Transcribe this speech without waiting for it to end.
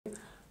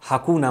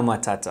Hakuna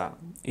Matata.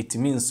 It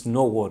means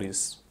no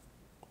worries.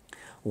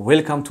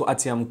 Welcome to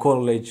Atiam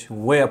College,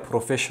 where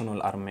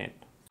professionals are made.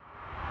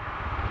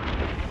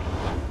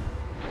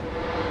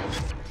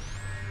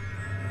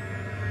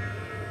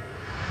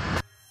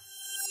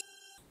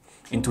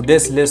 In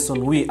today's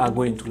lesson, we are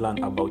going to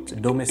learn about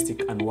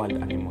domestic and wild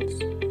animals.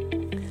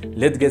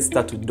 Let's get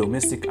started with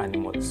domestic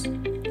animals.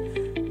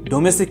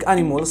 Domestic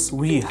animals,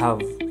 we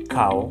have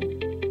cow,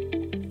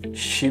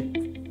 sheep,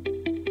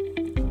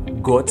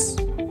 goats,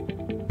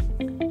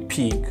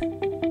 pig,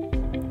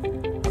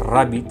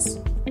 rabbit,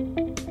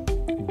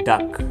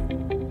 duck,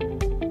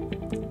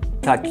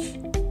 turkey,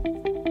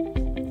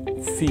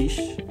 fish,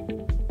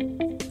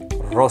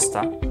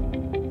 rooster,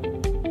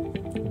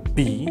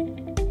 bee,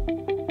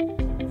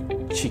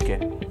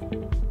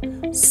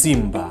 chicken,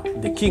 Simba,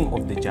 the king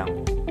of the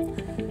jungle.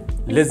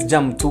 Let's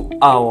jump to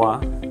our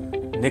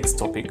next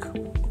topic,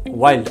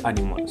 wild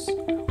animals.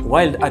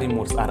 Wild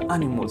animals are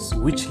animals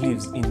which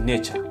lives in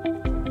nature.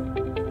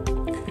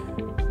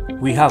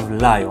 We have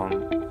lion,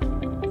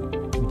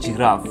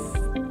 giraffe,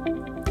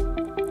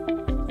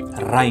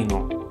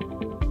 rhino,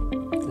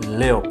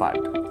 leopard,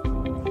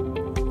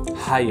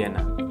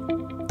 hyena,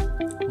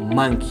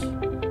 monkey,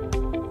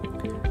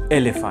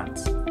 elephant,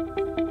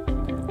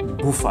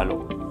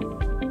 buffalo,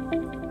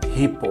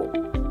 hippo,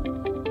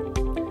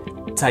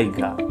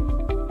 tiger,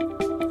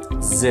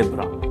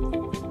 zebra,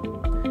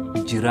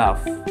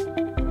 giraffe,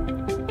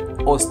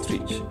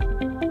 ostrich,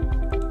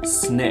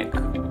 snake,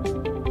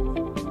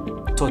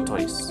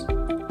 tortoise,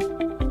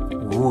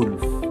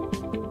 wolf,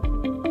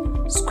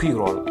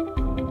 squirrel,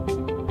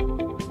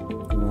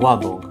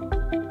 warthog,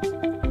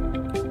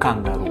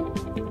 kangaroo,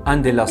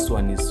 and the last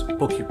one is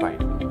porcupine.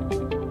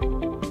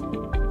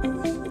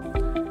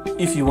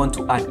 If you want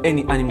to add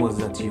any animals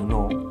that you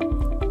know,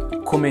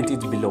 comment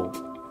it below.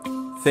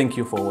 Thank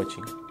you for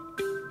watching.